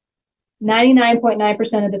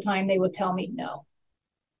 99.9% of the time, they will tell me no.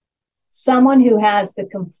 Someone who has the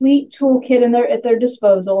complete toolkit at their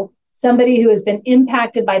disposal, somebody who has been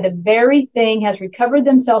impacted by the very thing, has recovered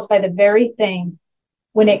themselves by the very thing.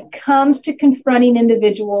 When it comes to confronting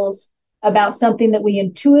individuals about something that we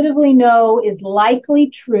intuitively know is likely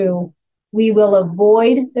true, we will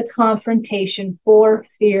avoid the confrontation for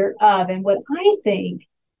fear of. And what I think,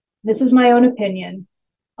 this is my own opinion,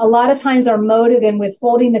 a lot of times our motive in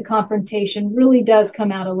withholding the confrontation really does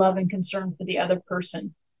come out of love and concern for the other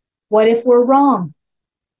person. What if we're wrong?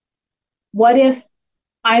 What if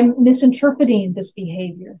I'm misinterpreting this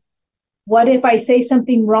behavior? What if I say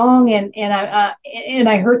something wrong and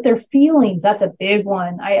I hurt their feelings? That's a big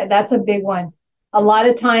one. That's a big one. A lot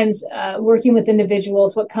of times working with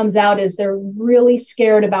individuals, what comes out is they're really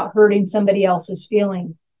scared about hurting somebody else's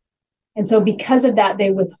feeling. And so because of that,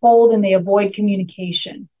 they withhold and they avoid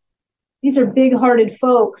communication. These are big-hearted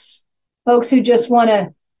folks who just want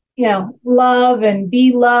to, love and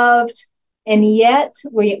be loved. And yet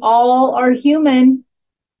we all are human.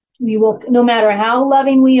 We will, no matter how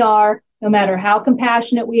loving we are, no matter how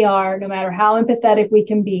compassionate we are, no matter how empathetic we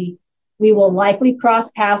can be, we will likely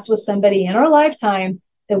cross paths with somebody in our lifetime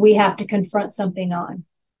that we have to confront something on.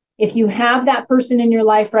 If you have that person in your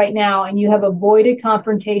life right now and you have avoided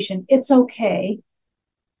confrontation, it's okay.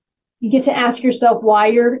 You get to ask yourself why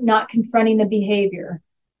you're not confronting the behavior.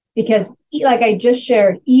 Because like I just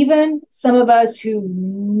shared, even some of us who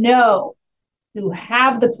know, who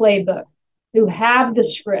have the playbook, who have the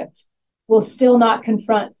script, will still not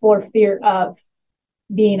confront for fear of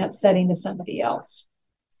being upsetting to somebody else.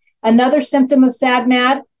 Another symptom of sad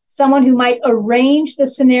mad, someone who might arrange the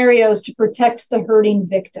scenarios to protect the hurting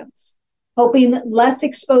victims, hoping that less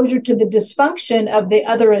exposure to the dysfunction of the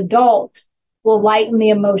other adult will lighten the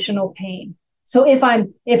emotional pain. So if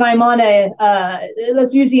I'm on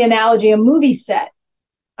let's use the analogy, a movie set,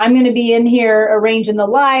 I'm going to be in here arranging the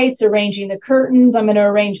lights, arranging the curtains. I'm going to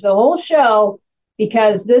arrange the whole show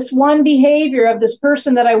because this one behavior of this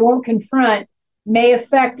person that I won't confront may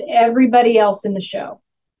affect everybody else in the show.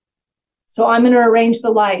 So I'm going to arrange the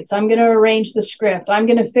lights. I'm going to arrange the script. I'm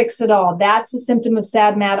going to fix it all. That's a symptom of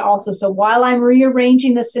sad mad also. So while I'm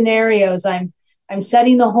rearranging the scenarios, I'm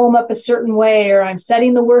setting the home up a certain way, or I'm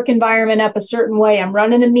setting the work environment up a certain way. I'm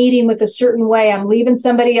running a meeting with a certain way. I'm leaving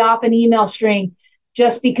somebody off an email string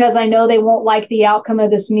just because I know they won't like the outcome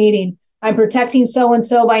of this meeting. I'm protecting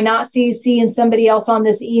so-and-so by not CCing somebody else on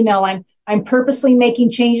this email. I'm purposely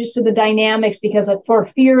making changes to the dynamics because for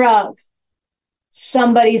fear of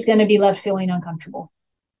somebody's going to be left feeling uncomfortable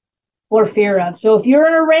or fear of. So if you're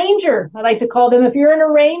an arranger, I like to call them, if you're an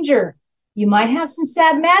arranger, you might have some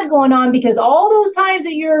sad mad going on because all those times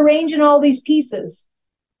that you're arranging all these pieces,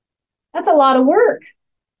 that's a lot of work.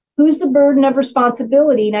 Who's the burden of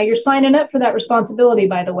responsibility? Now you're signing up for that responsibility,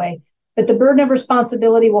 by the way, but the burden of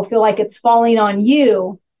responsibility will feel like it's falling on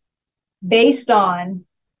you based on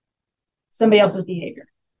somebody else's behavior.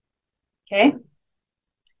 Okay.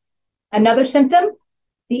 Another symptom,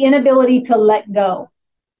 the inability to let go.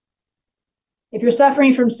 If you're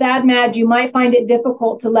suffering from sad mad, you might find it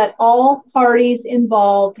difficult to let all parties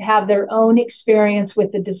involved have their own experience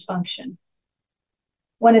with the dysfunction.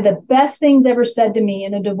 One of the best things ever said to me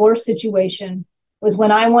in a divorce situation was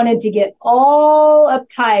when I wanted to get all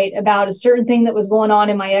uptight about a certain thing that was going on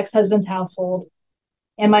in my ex-husband's household.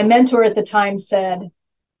 And my mentor at the time said,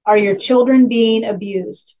 "Are your children being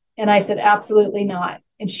abused?" And I said, "Absolutely not."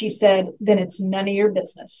 And she said, "Then it's none of your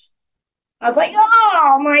business." I was like,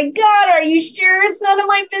 oh my God, are you sure it's none of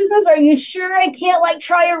my business? Are you sure I can't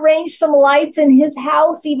try arrange some lights in his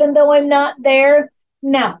house even though I'm not there?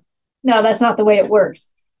 No, that's not the way it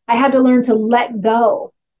works. I had to learn to let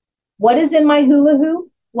go. What is in my hula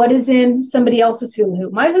hoop? What is in somebody else's hula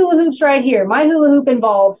hoop? My hula hoop's right here. My hula hoop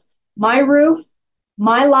involves my roof,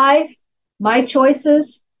 my life, my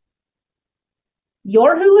choices.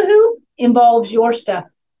 Your hula hoop involves your stuff.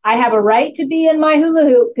 I have a right to be in my hula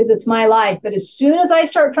hoop because it's my life. But as soon as I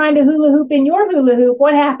start trying to hula hoop in your hula hoop,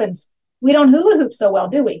 what happens? We don't hula hoop so well,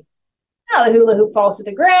 do we? No, the hula hoop falls to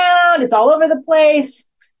the ground. It's all over the place.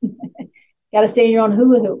 Got to stay in your own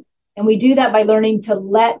hula hoop. And we do that by learning to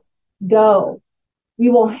let go. We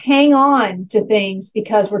will hang on to things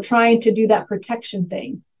because we're trying to do that protection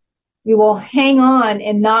thing. We will hang on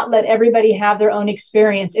and not let everybody have their own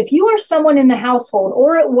experience. If you are someone in the household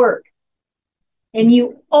or at work, and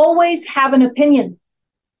you always have an opinion,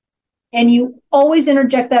 and you always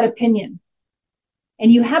interject that opinion,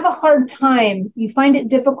 and you have a hard time, you find it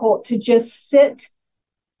difficult to just sit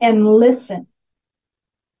and listen,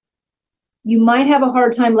 you might have a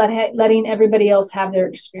hard time letting everybody else have their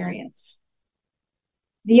experience.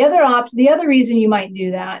 The other reason you might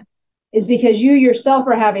do that is because you yourself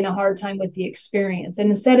are having a hard time with the experience. And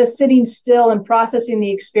instead of sitting still and processing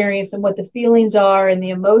the experience and what the feelings are and the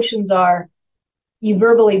emotions are, you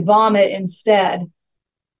verbally vomit instead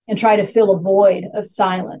and try to fill a void of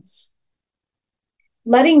silence.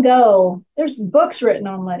 Letting go, there's books written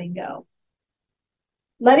on letting go.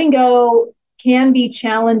 Letting go can be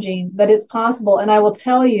challenging, but it's possible. And I will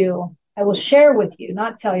share with you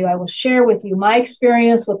my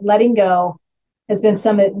experience with letting go has been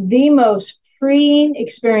some of the most freeing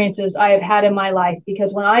experiences I have had in my life,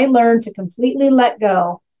 because when I learned to completely let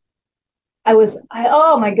go,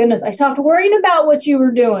 oh my goodness, I stopped worrying about what you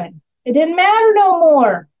were doing. It didn't matter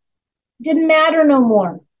no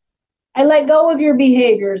more. I let go of your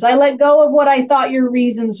behaviors. I let go of what I thought your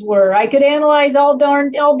reasons were. I could analyze all day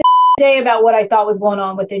day about what I thought was going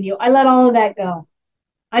on within you. I let all of that go.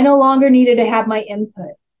 I no longer needed to have my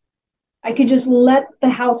input. I could just let the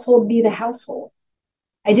household be the household.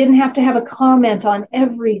 I didn't have to have a comment on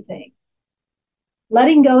everything.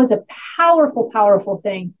 Letting go is a powerful, powerful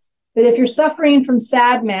thing. But if you're suffering from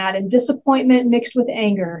sad, mad, and disappointment mixed with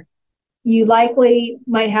anger, you likely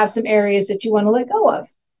might have some areas that you want to let go of.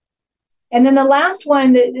 And then the last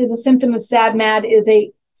one that is a symptom of sad, mad is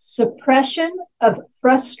a suppression of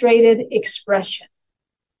frustrated expression.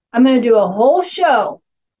 I'm going to do a whole show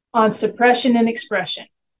on suppression and expression.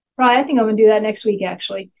 Probably, I think I'm going to do that next week,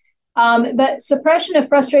 actually. But suppression of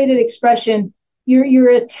frustrated expression, you're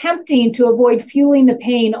attempting to avoid fueling the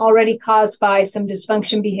pain already caused by some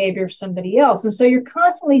dysfunction behavior of somebody else. And so you're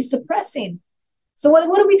constantly suppressing. So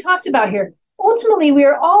what have we talked about here? Ultimately, we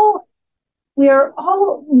are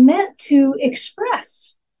all meant to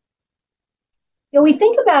express. We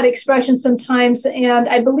think about expression sometimes, and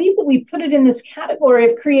I believe that we put it in this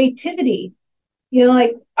category of creativity,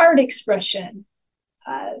 like art expression.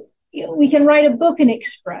 We can write a book and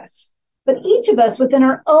express, but each of us within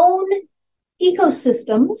our own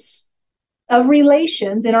ecosystems of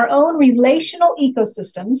relations, in our own relational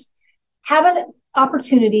ecosystems, have an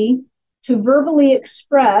opportunity to verbally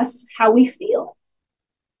express how we feel.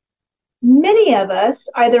 Many of us,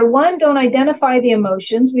 either one, don't identify the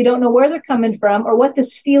emotions, we don't know where they're coming from or what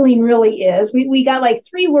this feeling really is. We got like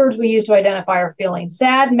 3 words we use to identify our feelings: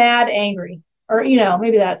 sad, mad, angry. Or,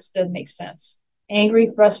 maybe that doesn't make sense.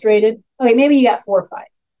 Angry, frustrated. Okay, maybe you got 4 or 5.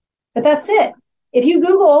 But that's it. If you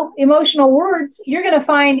Google emotional words, you're going to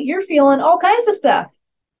find you're feeling all kinds of stuff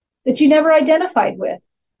that you never identified with.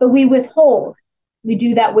 But we withhold. We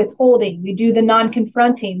do that withholding. We do the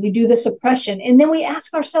non-confronting. We do the suppression. And then we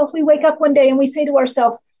ask ourselves, we wake up one day and we say to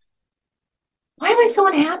ourselves, why am I so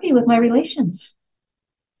unhappy with my relations?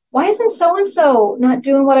 Why isn't so-and-so not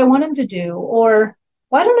doing what I want him to do? Or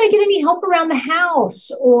why don't I get any help around the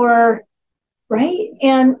house? Or, right?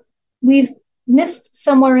 And we've missed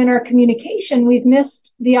somewhere in our communication. We've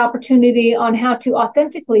missed the opportunity on how to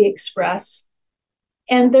authentically express.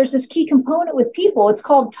 And there's this key component with people. It's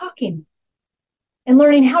called talking. And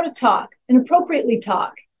learning how to talk and appropriately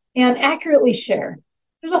talk and accurately share.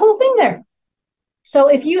 There's a whole thing there. So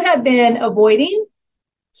if you have been avoiding,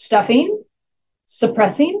 stuffing,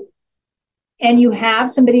 suppressing, and you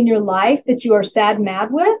have somebody in your life that you are sad, mad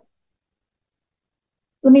with,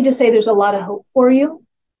 let me just say there's a lot of hope for you.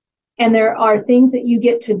 And there are things that you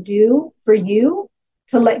get to do for you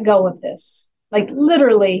to let go of this. Like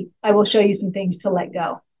literally, I will show you some things to let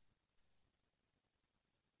go.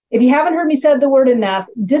 If you haven't heard me say the word enough,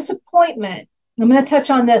 disappointment, I'm going to touch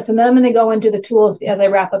on this and then I'm going to go into the tools as I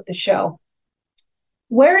wrap up the show.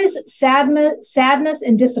 Where is sadness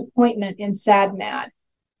and disappointment in sad, mad?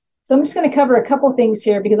 So I'm just going to cover a couple things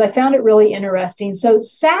here because I found it really interesting. So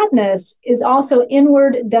sadness is also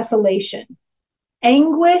inward desolation,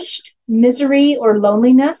 anguished misery or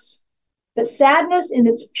loneliness. But sadness in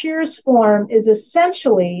its purest form is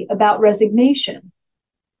essentially about resignation.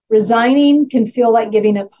 Resigning can feel like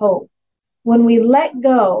giving up hope. When we let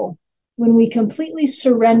go, when we completely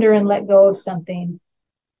surrender and let go of something,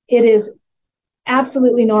 it is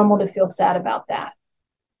absolutely normal to feel sad about that.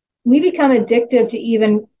 We become addicted to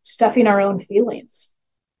even stuffing our own feelings.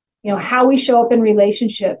 How we show up in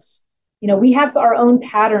relationships. We have our own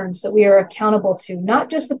patterns that we are accountable to, not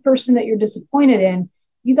just the person that you're disappointed in.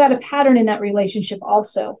 You got a pattern in that relationship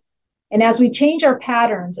also. And as we change our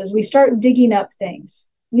patterns, as we start digging up things,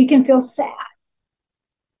 we can feel sad.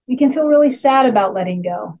 We can feel really sad about letting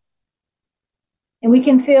go. And we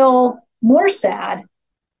can feel more sad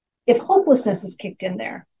if hopelessness is kicked in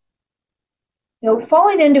there.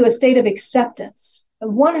 Falling into a state of acceptance, of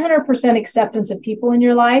 100% acceptance of people in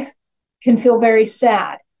your life can feel very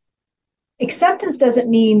sad. Acceptance doesn't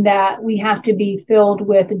mean that we have to be filled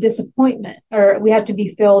with disappointment or we have to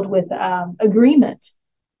be filled with agreement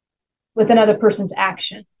with another person's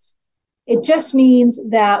actions. It just means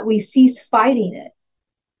that we cease fighting it.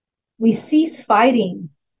 We cease fighting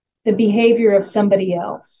the behavior of somebody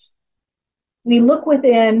else. We look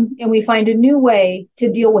within and we find a new way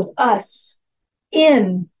to deal with us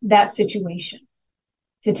in that situation,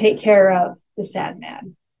 to take care of the sad,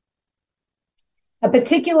 mad. A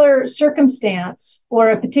particular circumstance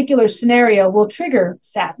or a particular scenario will trigger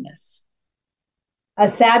sadness. A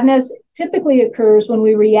sadness typically occurs when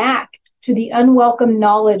we react to the unwelcome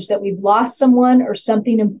knowledge that we've lost someone or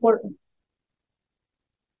something important.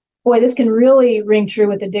 Boy, this can really ring true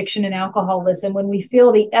with addiction and alcoholism when we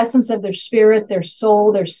feel the essence of their spirit, their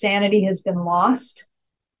soul, their sanity has been lost.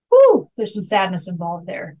 There's some sadness involved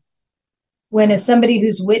there. When as somebody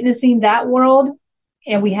who's witnessing that world,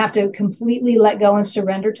 And we have to completely let go and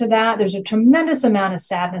surrender to that. There's a tremendous amount of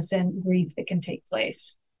sadness and grief that can take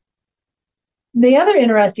place. The other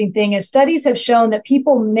interesting thing is studies have shown that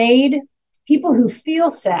people who feel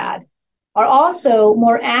sad are also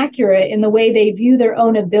more accurate in the way they view their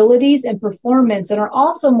own abilities and performance, and are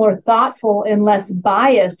also more thoughtful and less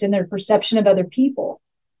biased in their perception of other people,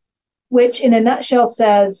 which in a nutshell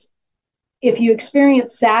says, if you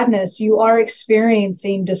experience sadness, you are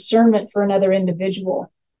experiencing discernment for another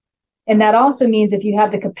individual. And that also means if you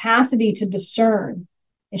have the capacity to discern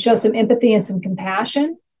and show some empathy and some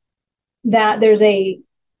compassion, that there's a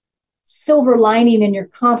silver lining in your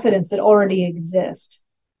confidence that already exists.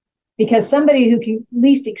 Because somebody who can at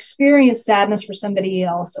least experience sadness for somebody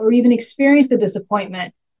else, or even experience the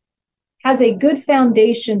disappointment, has a good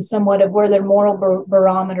foundation somewhat of where their moral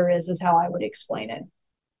barometer is how I would explain it.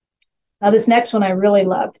 Now, this next one I really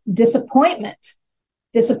loved. Disappointment.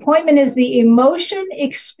 Disappointment is the emotion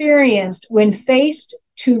experienced when faced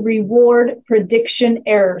to reward prediction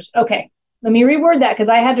errors. Okay, let me reword that because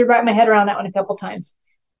I had to wrap my head around that one a couple times.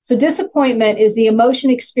 So disappointment is the emotion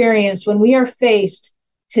experienced when we are faced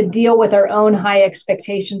to deal with our own high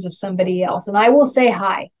expectations of somebody else. And I will say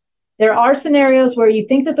high. There are scenarios where you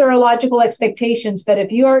think that there are logical expectations, but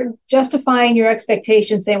if you are justifying your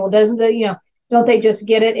expectations, saying, well, don't they just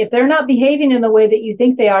get it? If they're not behaving in the way that you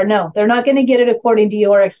think they are, no, they're not going to get it according to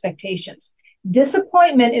your expectations.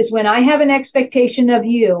 Disappointment is when I have an expectation of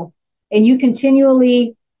you and you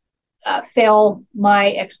continually fail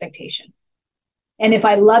my expectation. And if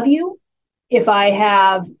I love you,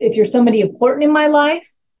 if you're somebody important in my life,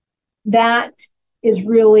 that is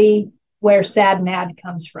really where sad mad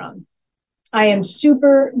comes from. I am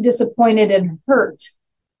super disappointed and hurt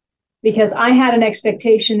because I had an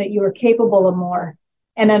expectation that you were capable of more.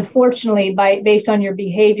 And unfortunately, based on your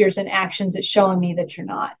behaviors and actions, it's showing me that you're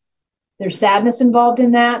not. There's sadness involved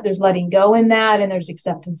in that. There's letting go in that. And there's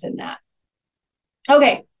acceptance in that.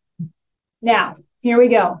 Okay. Now, here we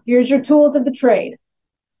go. Here's your tools of the trade.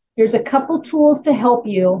 Here's a couple tools to help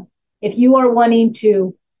you if you are wanting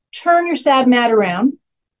to turn your sad mad around.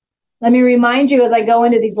 Let me remind you as I go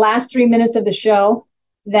into these last 3 minutes of the show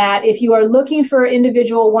that if you are looking for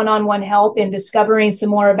individual one-on-one help in discovering some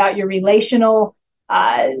more about your relations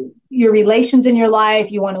in your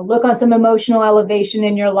life, you want to look on some emotional elevation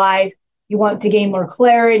in your life, you want to gain more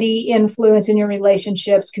clarity, influence in your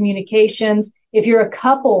relationships, communications. If you're a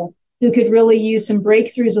couple who could really use some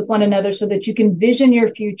breakthroughs with one another so that you can vision your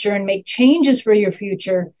future and make changes for your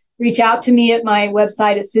future, reach out to me at my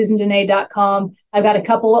website at susandenee.com. I've got a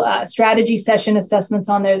couple strategy session assessments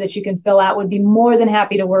on there that you can fill out. Would be more than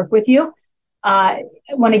happy to work with you. I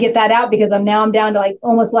want to get that out because I'm down to like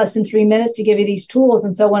almost less than 3 minutes to give you these tools.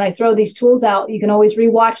 And so when I throw these tools out, you can always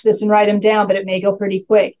rewatch this and write them down, but it may go pretty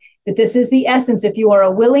quick. But this is the essence. If you are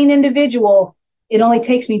a willing individual, it only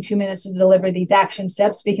takes me 2 minutes to deliver these action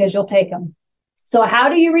steps because you'll take them. So how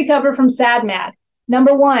do you recover from sad mad?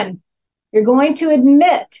 Number one, you're going to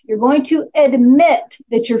admit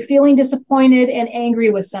that you're feeling disappointed and angry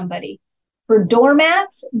with somebody. For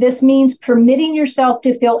doormats, this means permitting yourself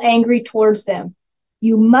to feel angry towards them.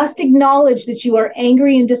 You must acknowledge that you are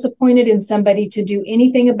angry and disappointed in somebody to do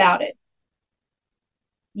anything about it.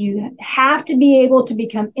 You have to be able to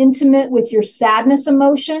become intimate with your sadness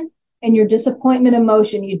emotion and your disappointment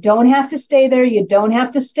emotion. You don't have to stay there. You don't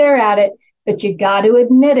have to stare at it, but you got to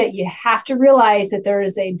admit it. You have to realize that there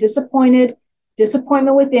is a disappointment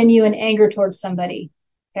within you and anger towards somebody.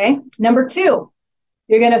 Okay. Number two,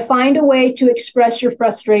 you're going to find a way to express your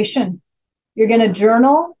frustration. You're going to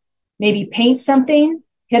journal, maybe paint something,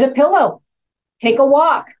 hit a pillow, take a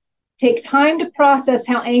walk, take time to process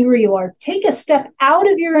how angry you are. Take a step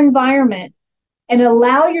out of your environment and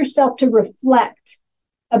allow yourself to reflect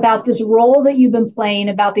about this role that you've been playing,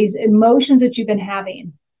 about these emotions that you've been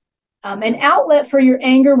having. An outlet for your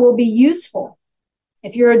anger will be useful.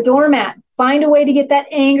 If you're a doormat, find a way to get that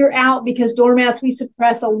anger out because doormats, we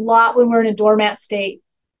suppress a lot when we're in a doormat state.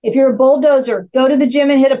 If you're a bulldozer, go to the gym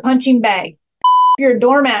and hit a punching bag. If you're a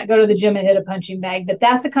doormat, go to the gym and hit a punching bag. But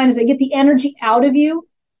that's the kind of thing, get the energy out of you,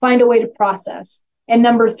 find a way to process. And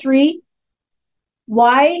number three,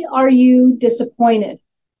 why are you disappointed?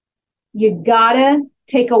 You gotta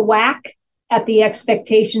take a whack at the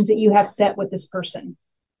expectations that you have set with this person.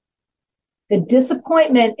 The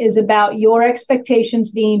disappointment is about your expectations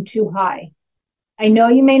being too high. I know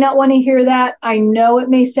you may not want to hear that. I know it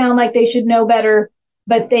may sound like they should know better,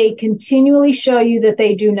 but they continually show you that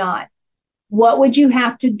they do not. What would you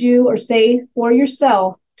have to do or say for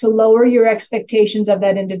yourself to lower your expectations of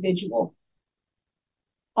that individual?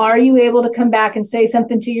 Are you able to come back and say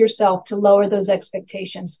something to yourself to lower those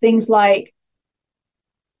expectations? Things like,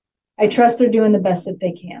 I trust they're doing the best that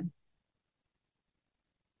they can.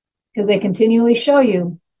 Because they continually show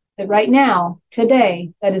you that right now,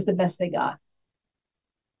 today, that is the best they got.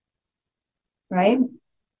 Right?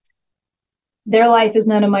 Their life is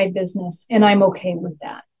none of my business, and I'm okay with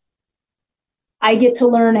that. I get to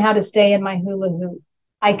learn how to stay in my hula hoop.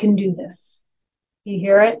 I can do this. You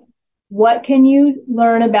hear it? What can you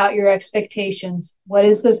learn about your expectations? What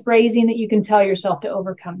is the phrasing that you can tell yourself to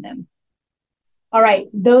overcome them? All right,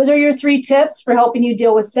 those are your 3 tips for helping you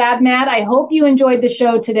deal with SADMAT. I hope you enjoyed the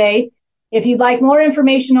show today. If you'd like more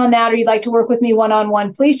information on that or you'd like to work with me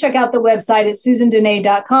one-on-one, please check out the website at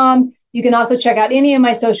SusanDenee.com. You can also check out any of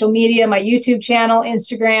my social media, my YouTube channel,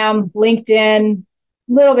 Instagram, LinkedIn,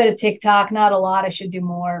 a little bit of TikTok, not a lot. I should do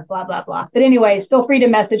more, blah, blah, blah. But anyways, feel free to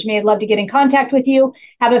message me. I'd love to get in contact with you.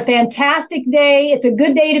 Have a fantastic day. It's a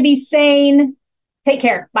good day to be sane. Take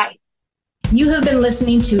care. Bye. You have been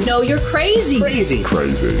listening to Know You're Crazy.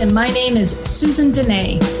 And my name is Susan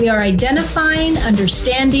Denee. We are identifying,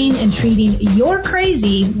 understanding, and treating your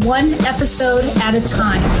crazy one episode at a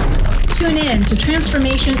time. Tune in to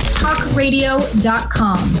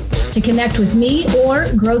transformationtalkradio.com. To connect with me or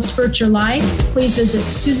Growth Spurt Your Life, please visit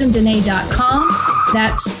SusanDenee.com.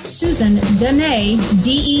 That's Susan Denee,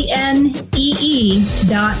 DENEE.com.